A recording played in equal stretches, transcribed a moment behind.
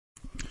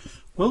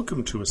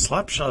Welcome to a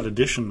slapshot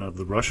edition of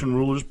the Russian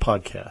Rulers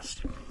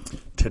Podcast.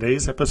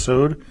 Today's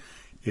episode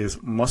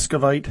is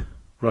Muscovite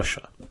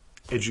Russia,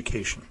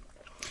 Education.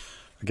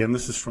 Again,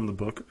 this is from the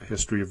book A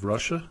History of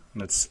Russia,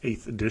 and its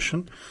 8th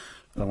edition.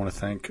 I want to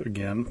thank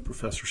again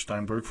Professor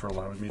Steinberg for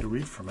allowing me to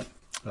read from it,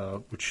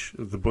 which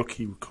the book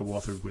he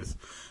co-authored with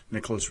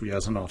Nicholas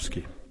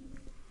Ryazanovsky.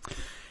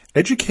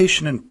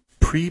 Education in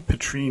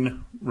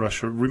pre-Petrine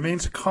Russia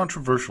remains a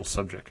controversial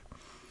subject.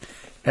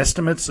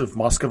 Estimates of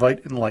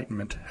Muscovite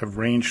enlightenment have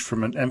ranged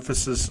from an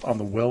emphasis on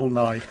the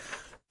well-nigh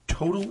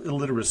total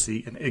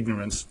illiteracy and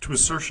ignorance to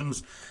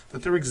assertions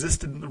that there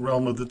existed in the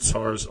realm of the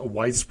Tsars a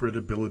widespread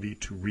ability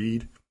to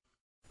read,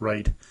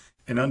 write,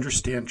 and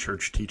understand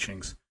church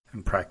teachings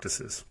and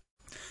practices.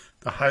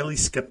 The highly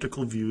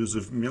skeptical views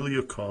of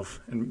Milyukov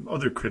and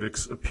other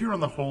critics appear on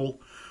the whole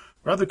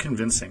rather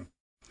convincing.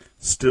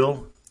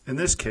 Still, in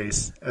this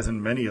case, as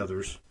in many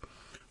others,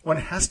 one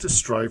has to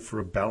strive for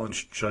a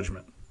balanced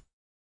judgment.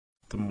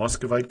 The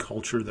Muscovite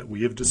culture that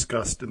we have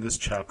discussed in this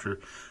chapter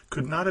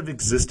could not have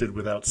existed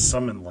without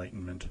some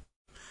enlightenment.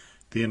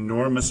 The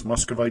enormous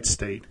Muscovite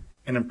state,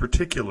 and in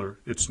particular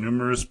its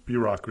numerous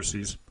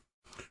bureaucracies,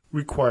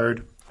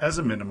 required, as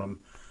a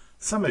minimum,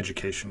 some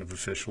education of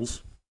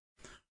officials.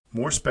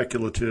 More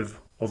speculative,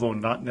 although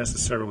not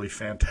necessarily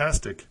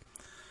fantastic,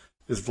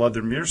 is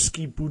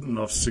Vladimirsky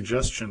Budanov's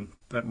suggestion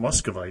that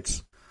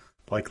Muscovites,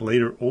 like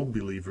later Old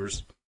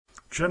Believers,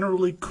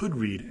 generally could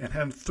read and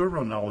had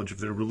thorough knowledge of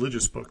their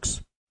religious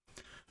books.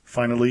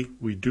 Finally,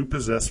 we do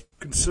possess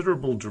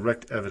considerable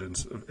direct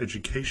evidence of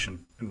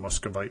education in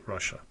Muscovite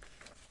Russia.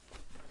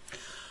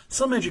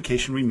 Some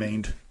education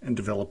remained and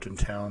developed in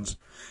towns,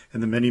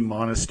 in the many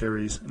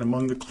monasteries, and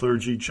among the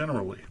clergy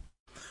generally.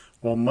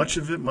 While much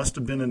of it must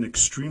have been an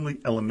extremely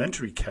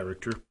elementary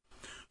character,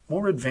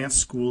 more advanced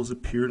schools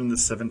appeared in the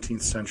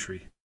 17th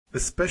century,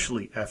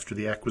 especially after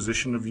the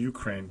acquisition of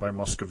Ukraine by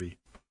Muscovy.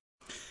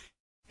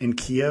 In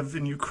Kiev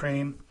in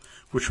Ukraine,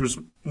 which was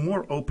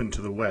more open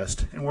to the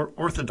West and where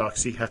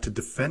Orthodoxy had to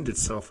defend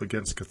itself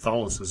against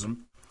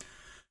Catholicism,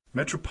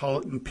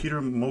 Metropolitan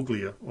Peter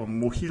Moglia, or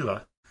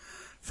Mohila,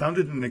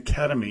 founded an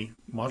academy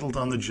modeled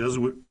on the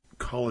Jesuit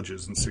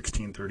colleges in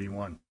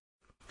 1631.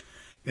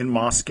 In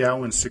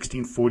Moscow in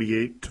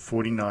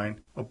 1648-49,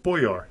 a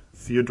boyar,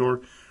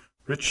 Fyodor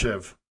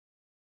Ritchev,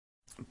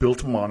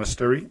 built a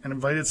monastery and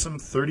invited some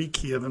 30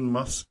 Kievan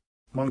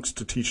monks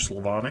to teach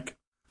Slavonic,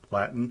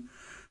 Latin,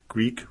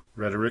 Greek,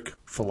 rhetoric,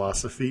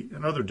 philosophy,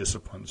 and other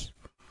disciplines.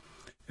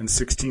 In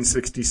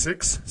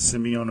 1666,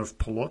 Simeon of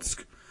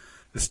Polotsk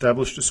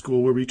established a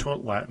school where he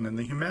taught Latin and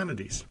the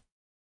humanities.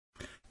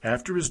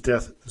 After his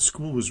death, the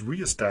school was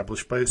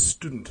re-established by a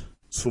student,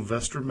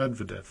 Sylvester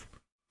Medvedev.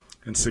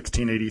 In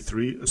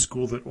 1683, a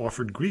school that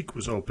offered Greek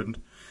was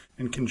opened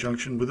in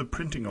conjunction with a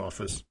printing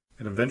office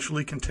and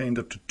eventually contained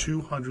up to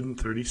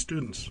 230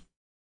 students.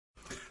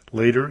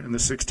 Later, in the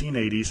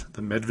 1680s,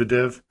 the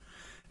Medvedev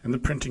and the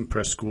printing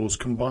press schools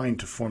combined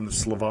to form the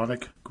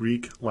Slavonic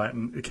Greek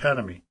Latin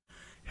Academy,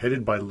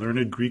 headed by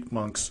learned Greek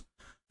monks,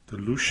 the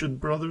Lushid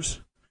brothers,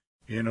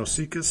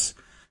 Ioannosikas,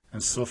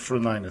 and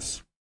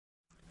Sophroninus.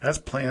 As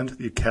planned,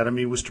 the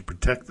academy was to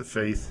protect the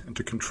faith and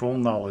to control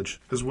knowledge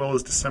as well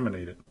as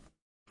disseminate it.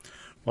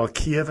 While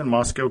Kiev and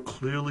Moscow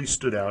clearly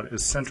stood out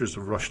as centers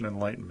of Russian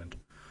enlightenment,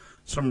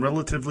 some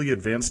relatively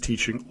advanced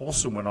teaching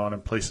also went on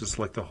in places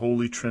like the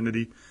Holy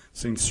Trinity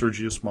St.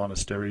 Sergius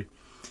Monastery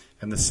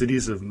and the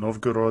cities of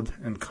Novgorod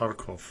and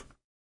Kharkov.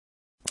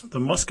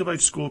 The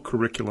Muscovite school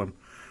curriculum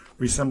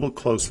resembled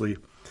closely,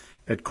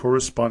 at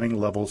corresponding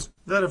levels,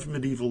 that of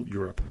medieval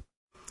Europe.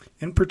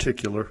 In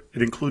particular,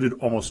 it included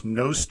almost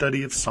no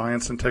study of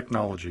science and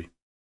technology.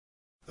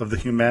 Of the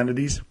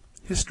humanities,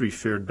 history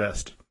fared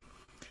best.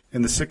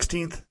 In the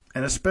 16th,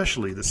 and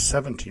especially the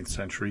 17th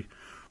century,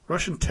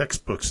 Russian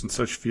textbooks in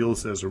such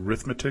fields as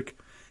arithmetic,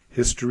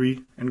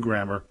 history, and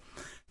grammar,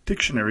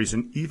 dictionaries,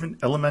 and even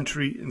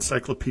elementary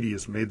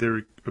encyclopedias made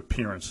their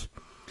appearance,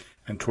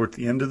 and toward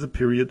the end of the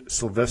period,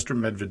 Sylvester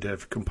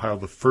Medvedev compiled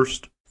the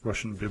first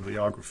Russian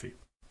bibliography.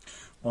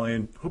 Well,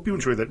 I hope you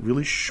enjoyed that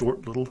really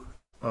short little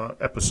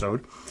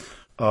episode.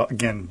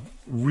 Again,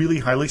 really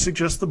highly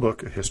suggest the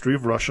book, A History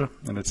of Russia,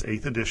 and its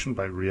 8th edition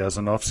by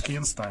Ryazanovsky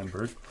and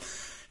Steinberg.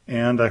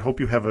 And I hope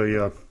you have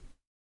a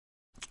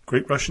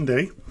great Russian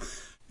day.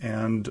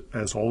 And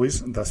as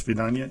always, до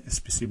свидания и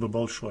спасибо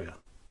большое.